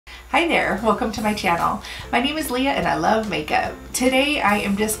Hi there, welcome to my channel. My name is Leah and I love makeup. Today I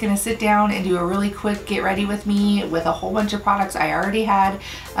am just gonna sit down and do a really quick get ready with me with a whole bunch of products I already had.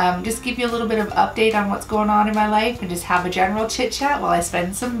 Just give you a little bit of update on what's going on in my life and just have a general chit chat while I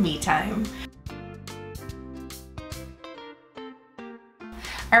spend some me time.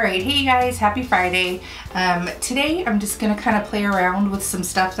 Alright, hey guys, happy Friday. Today I'm just going to kind of play around with some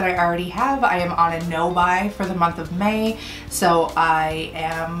stuff that I already have. I am on a no-buy for the month of May, so I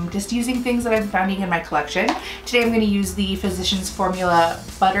am just using things that I'm finding in my collection. Today I'm going to use the Physicians Formula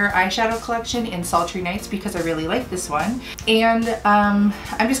Butter Eyeshadow Collection in Sultry Nights because I really like this one. And I'm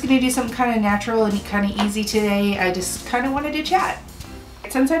just going to do something kind of natural and kind of easy today. I just kind of wanted to chat.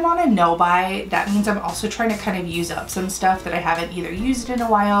 Since I'm on a no-buy, that means I'm also trying to kind of use up some stuff that I haven't either used in a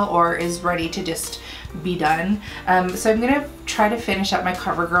while or is ready to just be done. So I'm going to try to finish up my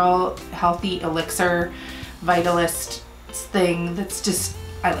CoverGirl Healthy Elixir Vitalist thing that's just,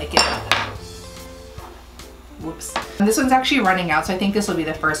 I like it. Whoops. And this one's actually running out, so I think this will be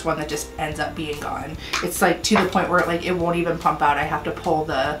the first one that just ends up being gone. It's like to the point where like it won't even pump out. I have to pull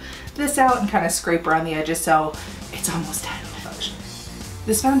this out and kind of scrape around the edges, so it's almost done.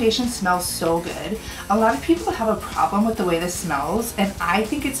 This foundation smells so good. A lot of people have a problem with the way this smells, and I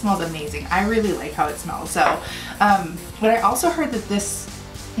think it smells amazing. I really like how it smells. So, but I also heard that this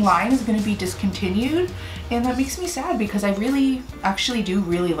line is going to be discontinued, and that makes me sad because I actually do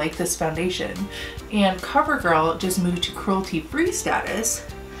really like this foundation. And CoverGirl just moved to cruelty-free status,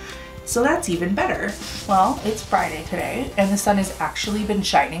 so that's even better. Well, it's Friday today, and the sun has actually been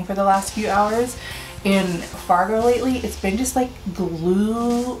shining for the last few hours. In Fargo lately, it's been just like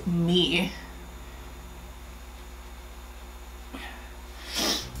gloomy.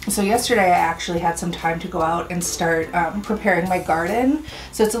 So yesterday I actually had some time to go out and start preparing my garden.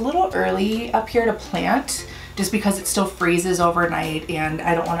 So it's a little early up here to plant just because it still freezes overnight and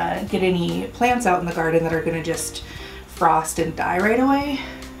I don't want to get any plants out in the garden that are going to just frost and die right away.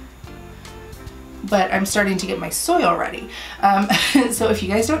 But I'm starting to get my soil ready. So if you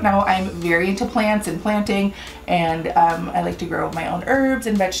guys don't know, I'm very into plants and planting, and I like to grow my own herbs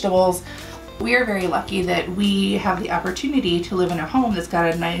and vegetables. We are very lucky that we have the opportunity to live in a home that's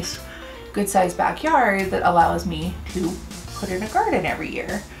got a nice, good-sized backyard that allows me to put in a garden every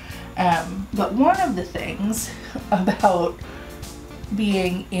year. But one of the things about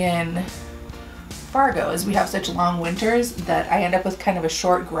being in Fargo is we have such long winters that I end up with kind of a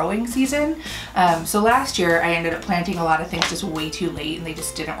short growing season. So last year I ended up planting a lot of things just way too late and they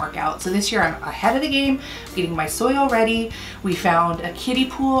just didn't work out. So this year I'm ahead of the game, getting my soil ready. We found a kiddie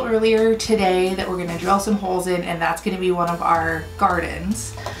pool earlier today that we're gonna drill some holes in, and that's gonna be one of our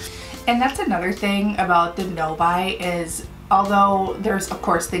gardens. And that's another thing about the no-buy is, although there's of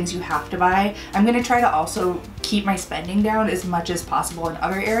course things you have to buy, I'm going to try to also keep my spending down as much as possible in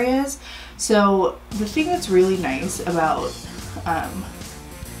other areas. So the thing that's really nice about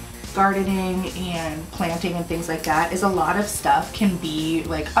gardening and planting and things like that is a lot of stuff can be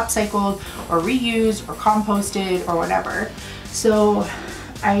like upcycled or reused or composted or whatever. So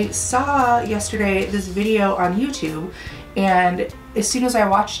I saw yesterday this video on YouTube, and as soon as I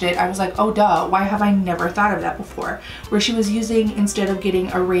watched it, I was like, oh duh, why have I never thought of that before? Where she was using, instead of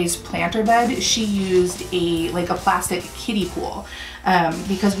getting a raised planter bed, she used a plastic kiddie pool.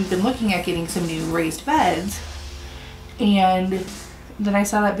 Because we've been looking at getting some new raised beds. And then I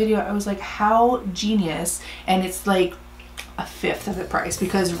saw that video, I was like, how genius. And it's like a fifth of the price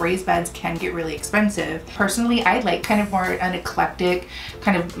because raised beds can get really expensive. Personally, I like kind of more an eclectic,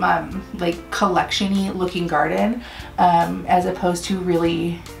 kind of like collection-y looking garden, as opposed to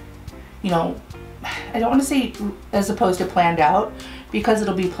really, you know, I don't want to say as opposed to planned out because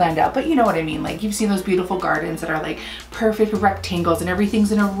it'll be planned out, but you know what I mean. Like, you've seen those beautiful gardens that are like perfect rectangles and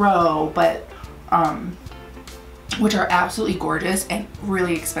everything's in a row, but which are absolutely gorgeous and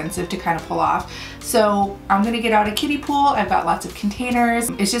really expensive to kind of pull off. So I'm gonna get out a kiddie pool. I've got lots of containers.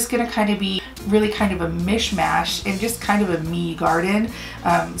 It's just gonna kind of be really kind of a mishmash and just kind of a me garden.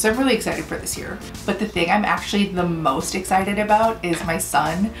 So I'm really excited for this year. But the thing I'm actually the most excited about is my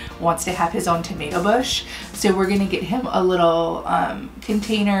son wants to have his own tomato bush. So we're gonna get him a little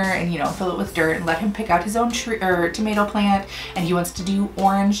container and, you know, fill it with dirt and let him pick out his own tomato plant, and he wants to do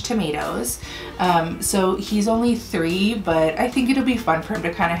orange tomatoes. So he's only 3, but I think it'll be fun for him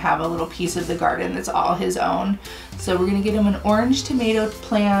to kind of have a little piece of the garden that's all his own. So we're gonna get him an orange tomato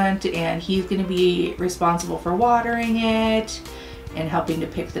plant, and he's gonna be responsible for watering it and helping to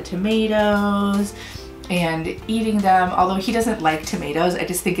pick the tomatoes and eating them. Although he doesn't like tomatoes, I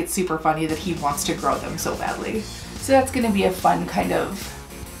just think it's super funny that he wants to grow them so badly. So that's gonna be a fun kind of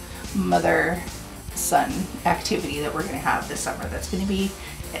mother-son activity that we're gonna have this summer. That's gonna be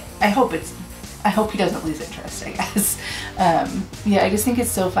I hope he doesn't lose interest, I guess. Yeah, I just think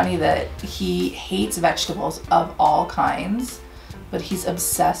it's so funny that he hates vegetables of all kinds, but he's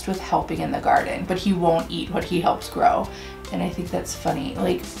obsessed with helping in the garden, but he won't eat what he helps grow. And I think that's funny.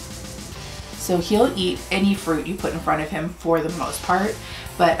 Like, so he'll eat any fruit you put in front of him for the most part,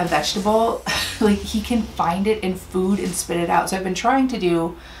 but a vegetable, like, he can find it in food and spit it out. So I've been trying to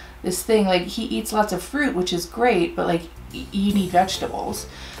do this thing, like, he eats lots of fruit, which is great, but like, you need vegetables.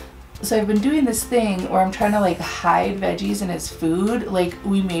 So I've been doing this thing where I'm trying to like hide veggies in his food. Like,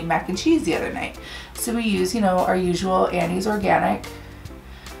 we made mac and cheese the other night. So we use, you know, our usual Annie's Organic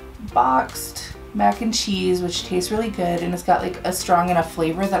boxed mac and cheese, which tastes really good, and it's got like a strong enough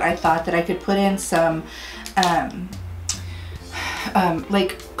flavor that I thought that I could put in some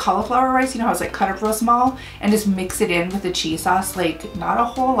like cauliflower rice, you know how it's like cut up real small, and just mix it in with the cheese sauce. Like, not a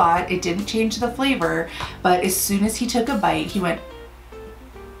whole lot, it didn't change the flavor, but as soon as he took a bite, he went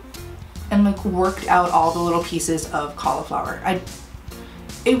and like worked out all the little pieces of cauliflower.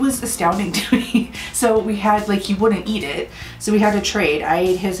 It was astounding to me. So we had, like, he wouldn't eat it, so we had to trade. I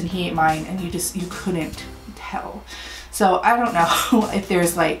ate his and he ate mine, and you couldn't tell. So I don't know if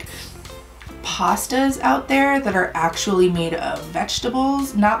there's like pastas out there that are actually made of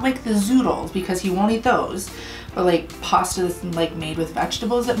vegetables, not like the zoodles, because he won't eat those, but like pasta that's like made with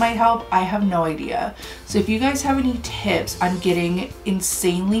vegetables that might help. I have no idea. So if you guys have any tips on getting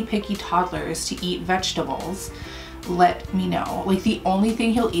insanely picky toddlers to eat vegetables, let me know. Like, the only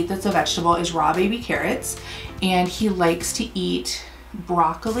thing he'll eat that's a vegetable is raw baby carrots, and he likes to eat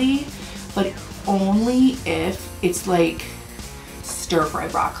broccoli, but only if it's like stir-fry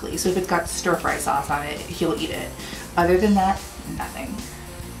broccoli. So if it's got stir-fry sauce on it, he'll eat it. Other than that, nothing.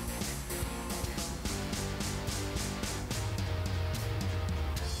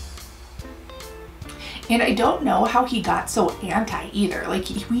 And I don't know how he got so anti either. Like,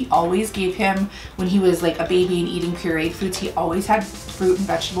 we always gave him, when he was like a baby and eating pureed foods, he always had fruit and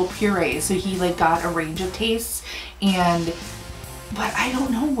vegetable purees. So he like got a range of tastes, but I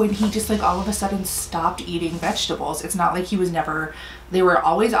don't know when he just like all of a sudden stopped eating vegetables. It's not like he was never, they were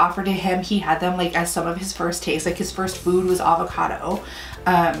always offered to him. He had them like as some of his first tastes. Like, his first food was avocado.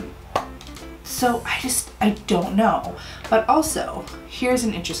 So I don't know. But also, here's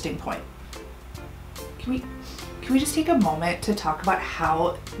an interesting point. Can we just take a moment to talk about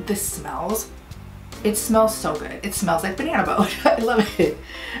how this smells? It smells so good. It smells like banana boat. I love it.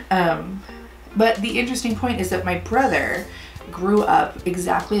 But the interesting point is that my brother grew up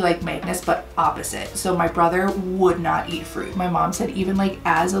exactly like Magnus, but opposite. So my brother would not eat fruit. My mom said even like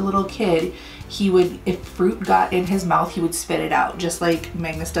as a little kid, he would, if fruit got in his mouth, he would spit it out, just like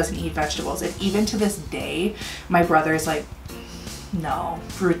Magnus doesn't eat vegetables. And even to this day, my brother is like, no,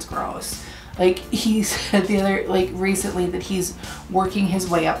 fruit's gross. Like, he said recently that he's working his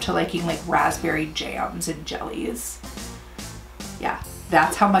way up to liking like raspberry jams and jellies. Yeah,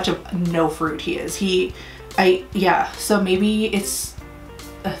 that's how much of no fruit he is. Yeah, so maybe it's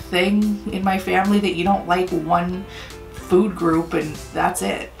a thing in my family that you don't like one food group and that's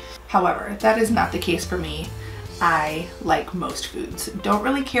it. However, that is not the case for me. I like most foods. Don't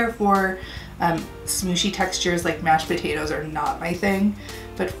really care for smooshy textures, like mashed potatoes are not my thing,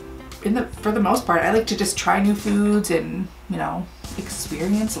 but for the most part, I like to just try new foods and, you know,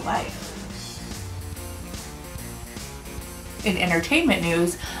 experience life. In entertainment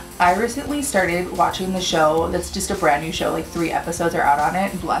news, I recently started watching the show that's just a brand new show, like 3 episodes are out on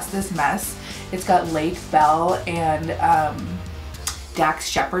it, Bless This Mess. It's got Lake Bell and Dax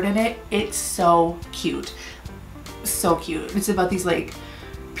Shepard in it. It's so cute. So cute. It's about these like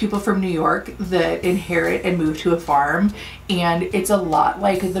people from New York that inherit and move to a farm, and it's a lot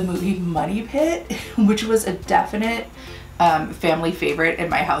like the movie Money Pit, which was a definite family favorite in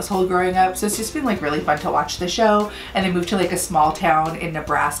my household growing up. So it's just been like really fun to watch the show. And they moved to like a small town in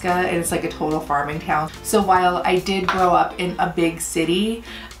Nebraska, and it's like a total farming town. So while I did grow up in a big city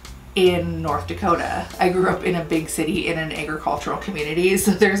in North Dakota, I grew up in a big city in an agricultural community,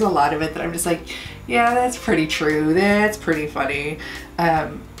 so there's a lot of it that I'm just like, yeah, that's pretty true, that's pretty funny.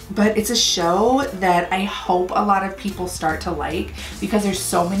 But it's a show that I hope a lot of people start to like, because there's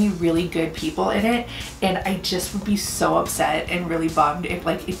so many really good people in it, and I just would be so upset and really bummed if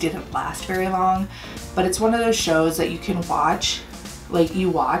like it didn't last very long. But it's one of those shows that you can watch, like you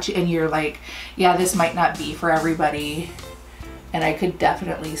watch and you're like, yeah, this might not be for everybody, and I could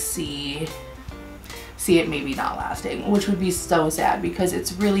definitely see it maybe not lasting, which would be so sad, because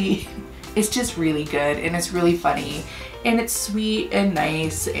it's just really good and it's really funny and it's sweet and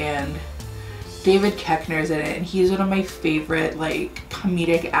nice, and David Koechner's in it, and he's one of my favorite like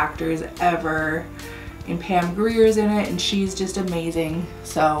comedic actors ever. and Pam Greer's in it, and she's just amazing.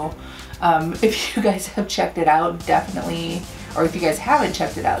 So if you guys have checked it out, definitely, or if you guys haven't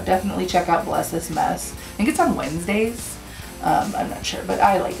checked it out, definitely check out Bless This Mess. I think it's on Wednesdays. I'm not sure, but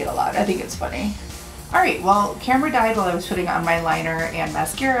I like it a lot. I think it's funny. Alright, well, camera died while I was putting on my liner and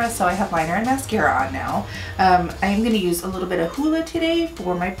mascara, so I have liner and mascara on now. I am going to use a little bit of Hoola today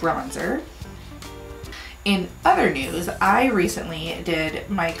for my bronzer. In other news, I recently did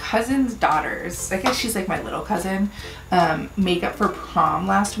my cousin's daughter's, I guess she's like my little cousin, makeup for prom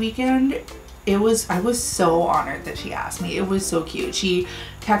last weekend. I was so honored that she asked me. It was so cute. She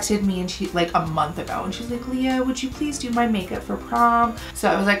texted me and she like a month ago and she's like, Leah, would you please do my makeup for prom? So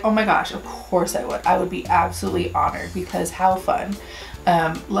I was like, oh my gosh, of course I would. I would be absolutely honored because how fun.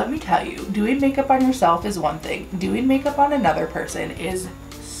 Let me tell you, doing makeup on yourself is one thing. Doing makeup on another person is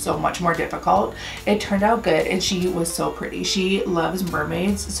so much more difficult. It turned out good and she was so pretty. She loves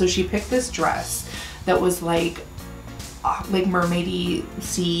mermaids, so she picked this dress that was like mermaidy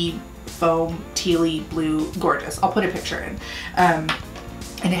sea foam, tealy blue, gorgeous. I'll put a picture in. And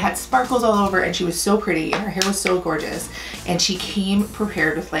it had sparkles all over and she was so pretty and her hair was so gorgeous. And she came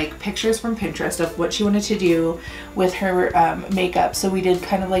prepared with like pictures from Pinterest of what she wanted to do with her makeup. So we did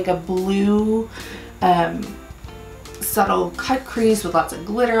kind of like a blue subtle cut crease with lots of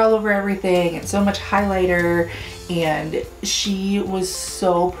glitter all over everything and so much highlighter, and she was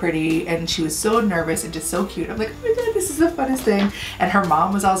so pretty and she was so nervous and just so cute. I'm like, oh my god, this is the funnest thing. And her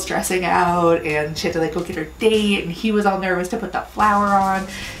mom was all stressing out and she had to like go get her date and he was all nervous to put that flower on,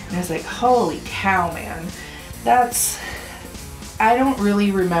 and I was like, holy cow, man. I don't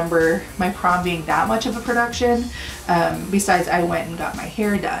really remember my prom being that much of a production, besides I went and got my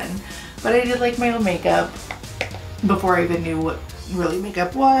hair done, but I did like my own makeup before I even knew what really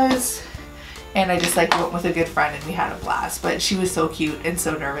makeup was, and I just like went with a good friend and we had a blast. But she was so cute and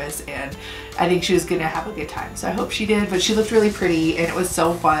so nervous, and I think she was gonna have a good time, so I hope she did. But she looked really pretty and it was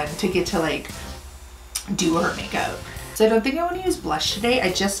so fun to get to like do her makeup. So I don't think I want to use blush today.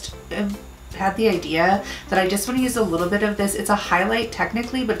 I just had the idea that I just want to use a little bit of this. It's a highlight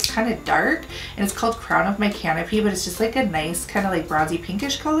technically, but it's kind of dark, and it's called Crown of My Canopy, but it's just like a nice kind of like bronzy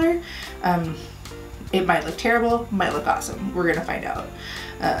pinkish color. It might look terrible, might look awesome. We're gonna find out.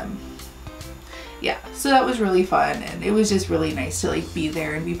 Yeah, so that was really fun, and it was just really nice to like be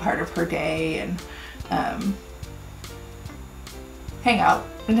there and be part of her day and hang out.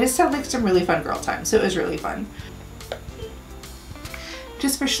 And it sounded like some really fun girl time, so it was really fun.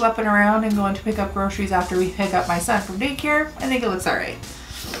 Just for schlepping around and going to pick up groceries after we pick up my son from daycare, I think it looks all right.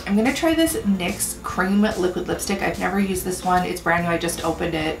 I'm gonna try this NYX Cream Liquid Lipstick. I've never used this one. It's brand new. I just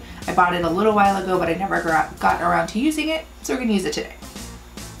opened it. I bought it a little while ago, but I never got around to using it, so we're gonna use it today.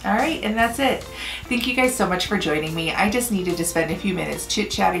 All right, and that's it. Thank you guys so much for joining me. I just needed to spend a few minutes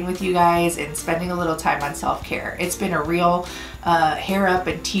chit-chatting with you guys and spending a little time on self-care. It's been a real hair up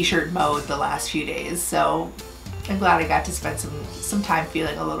and t-shirt mode the last few days, so I'm glad I got to spend some time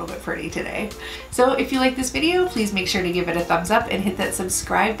feeling a little bit pretty today. So if you like this video, please make sure to give it a thumbs up and hit that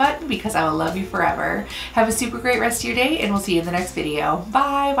subscribe button because I will love you forever. Have a super great rest of your day, and we'll see you in the next video.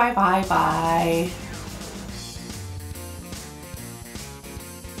 Bye, bye, bye, bye.